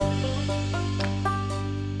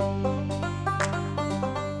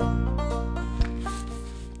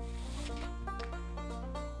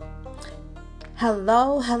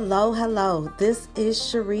Hello, hello, hello. This is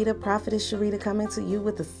Sharita, Prophetess Sharita, coming to you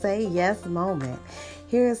with a Say Yes moment.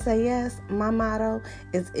 Here at Say Yes, my motto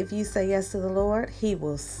is if you say yes to the Lord, He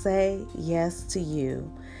will say yes to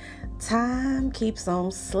you. Time keeps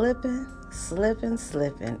on slipping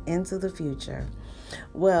into the future.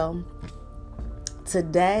 Well,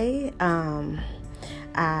 today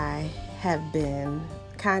I have been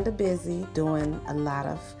kind of busy doing a lot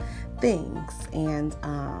of things, and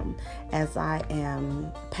as I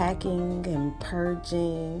am packing and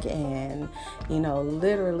purging and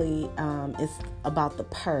literally it's about the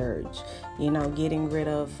purge, getting rid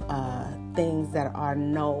of things that are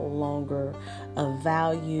no longer of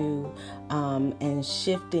value, and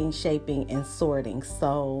shifting, shaping, and sorting.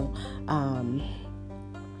 So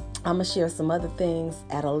I'm going to share some other things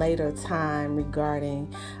at a later time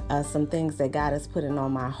regarding some things that God is putting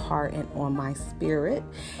on my heart and on my spirit.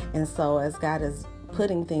 And so as God is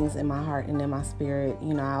putting things in my heart and in my spirit,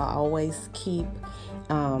 I always keep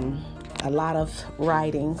a lot of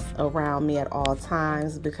writings around me at all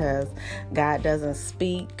times, because God doesn't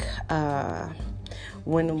speak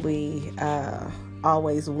when we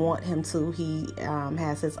always want Him to. He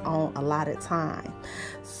has His own allotted time.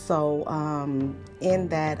 So in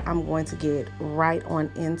that, I'm going to get right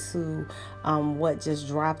on into what just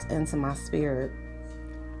dropped into my spirit.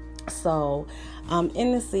 So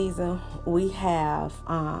in this season, we have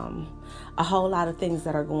a whole lot of things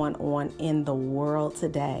that are going on in the world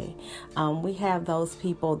today. We have those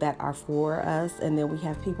people that are for us, and then we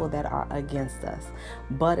have people that are against us.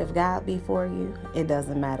 But if God be for you, it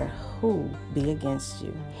doesn't matter who be against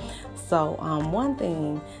you. So one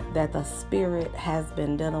thing that the Spirit has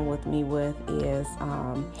been dealing with me with is,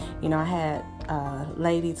 I had a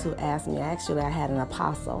lady to ask me. Actually, I had an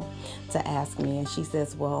apostle to ask me, and she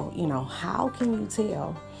says, well, how can you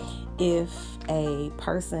tell if a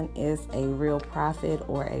person is a real prophet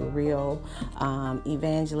or a real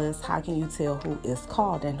evangelist? How can you tell who is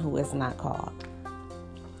called and who is not called?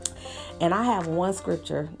 And I have one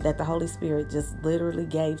scripture that the Holy Spirit just literally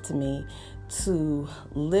gave to me to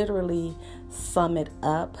literally sum it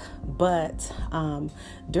up. But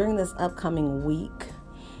during this upcoming week,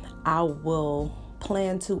 I will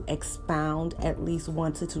plan to expound at least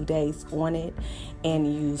 1 to 2 days on it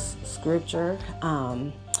and use scripture,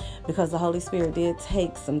 because the Holy Spirit did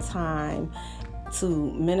take some time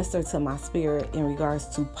to minister to my spirit in regards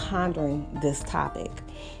to pondering this topic.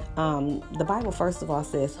 The Bible, first of all,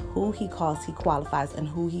 says who He calls, He qualifies, and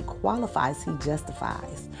who He qualifies, He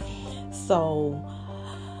justifies. So,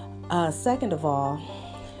 second of all,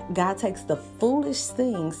 God takes the foolish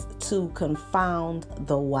things to confound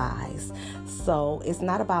the wise. So it's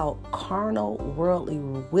not about carnal, worldly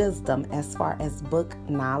wisdom as far as book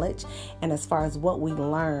knowledge and as far as what we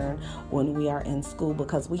learn when we are in school,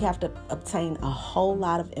 because we have to obtain a whole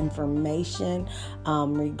lot of information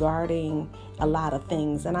regarding a lot of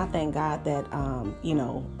things. And I thank God that,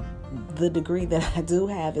 the degree that I do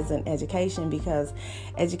have is in education, because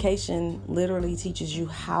education literally teaches you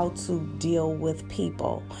how to deal with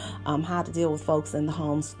people, how to deal with folks in the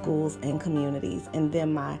homes, schools, and communities. And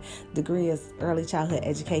then my degree is early childhood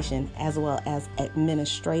education as well as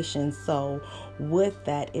administration. So with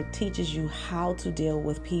that, it teaches you how to deal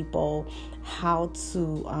with people, how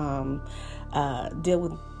to deal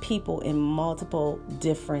with people in multiple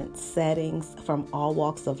different settings from all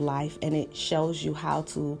walks of life, and it shows you how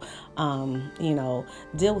to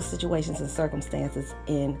deal with situations and circumstances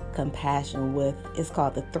in compassion. It's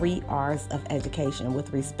called the 3 R's of education: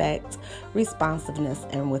 with respect, responsiveness,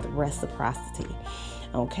 and with reciprocity.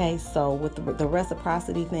 Okay, so with the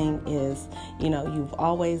reciprocity thing is, you've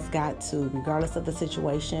always got to, regardless of the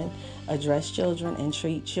situation, address children and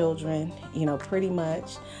treat children, pretty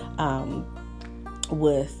much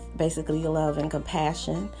with basically love and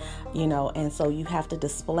compassion, and so you have to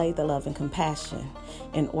display the love and compassion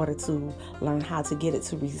in order to learn how to get it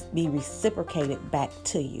to be reciprocated back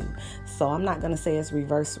to you. So I'm not going to say it's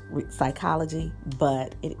reverse psychology,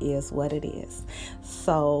 but it is what it is.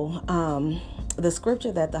 So the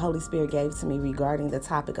scripture that the Holy Spirit gave to me regarding the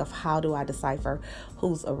topic of how do I decipher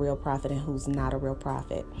who's a real prophet and who's not a real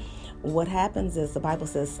prophet. What happens is, the Bible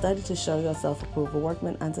says, study to show yourself approved, a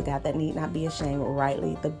workman unto God that need not be ashamed,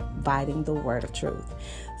 rightly dividing the word of truth.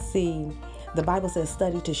 See, the Bible says,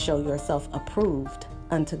 study to show yourself approved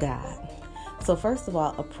unto God. So first of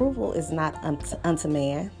all, approval is not unto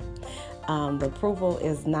man. The approval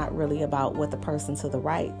is not really about what the person to the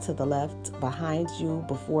right, to the left, behind you,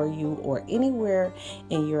 before you, or anywhere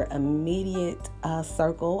in your immediate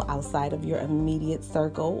circle, outside of your immediate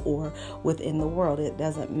circle, or within the world. It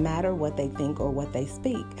doesn't matter what they think or what they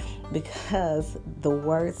speak, because the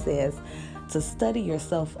word says to study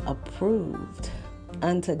yourself approved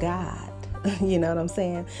unto God. You know what I'm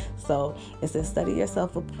saying? So it says, study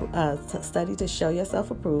to show yourself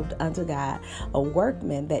approved unto God, a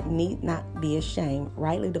workman that need not be ashamed,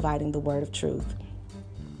 rightly dividing the word of truth.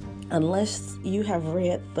 Unless you have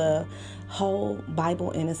read the whole Bible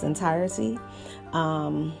in its entirety,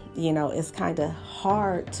 it's kind of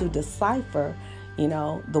hard to decipher,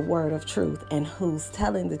 the word of truth and who's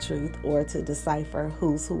telling the truth, or to decipher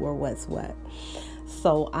who's who or what's what.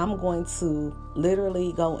 So I'm going to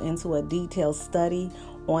literally go into a detailed study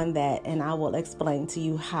on that, and I will explain to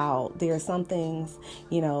you how there are some things,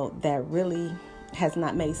 that really has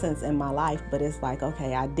not made sense in my life, but it's like,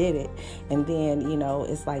 okay, I did it. And then,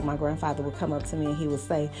 it's like my grandfather would come up to me and he would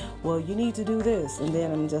say, well, you need to do this. And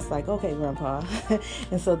then I'm just like, okay, Grandpa.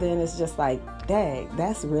 And so then it's just like, dang,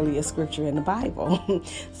 that's really a scripture in the Bible.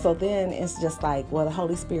 So then it's just like, well, the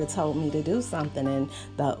Holy Spirit told me to do something, and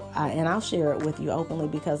I'll share it with you openly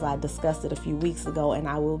because I discussed it a few weeks ago, and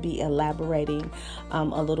I will be elaborating a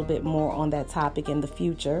little bit more on that topic in the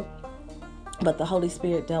future. But the Holy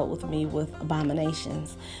Spirit dealt with me with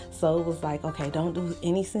abominations. So it was like, okay, don't do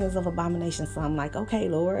any sins of abomination. So I'm like, okay,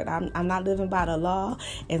 Lord, I'm not living by the law.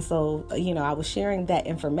 And so, I was sharing that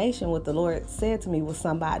information, what the Lord said to me with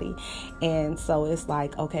somebody. And so it's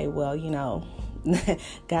like, okay, well,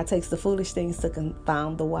 God takes the foolish things to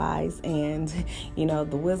confound the wise, and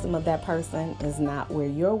the wisdom of that person is not where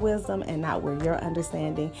your wisdom and not where your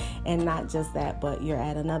understanding, and not just that, but you're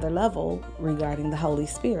at another level regarding the Holy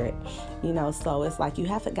Spirit. So it's like you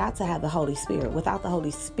got to have the Holy Spirit. Without the Holy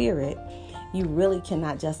Spirit, you really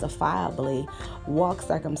cannot justifiably walk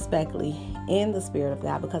circumspectly in the Spirit of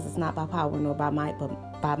God, because it's not by power nor by might,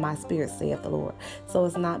 but by my Spirit, saith the Lord. So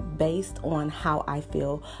it's not based on how I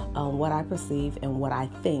feel, what I perceive, and what I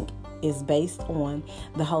think. Is based on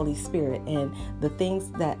the Holy Spirit, and the things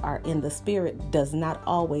that are in the Spirit does not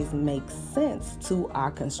always make sense to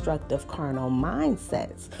our constructive carnal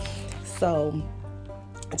mindsets. So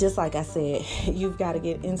just like I said, you've got to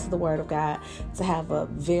get into the Word of God to have a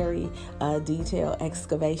very detailed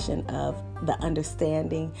excavation of the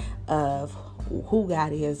understanding of who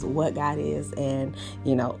God is, what God is, and,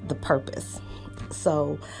 the purpose.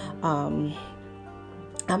 So,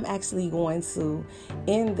 I'm actually going to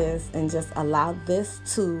end this and just allow this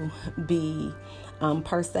to be,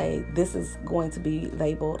 per se, this is going to be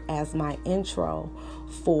labeled as my intro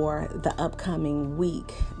for the upcoming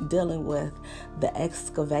week, dealing with the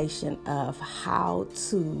excavation of how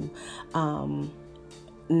to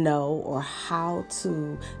know, or how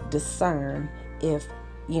to discern if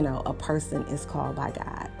a person is called by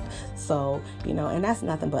God. So, and that's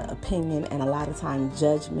nothing but opinion, and a lot of time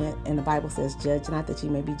judgment. And the Bible says, judge not that you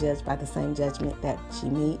may be judged by the same judgment that you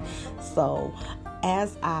meet. So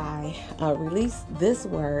as I release this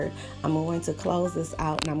word, I'm going to close this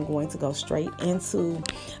out, and I'm going to go straight into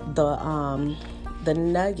the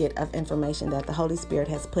nugget of information that the Holy Spirit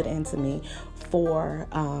has put into me for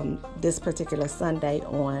this particular Sunday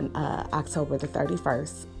on October the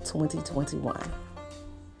 31st, 2021.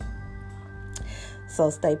 So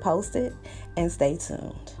stay posted and stay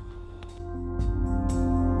tuned.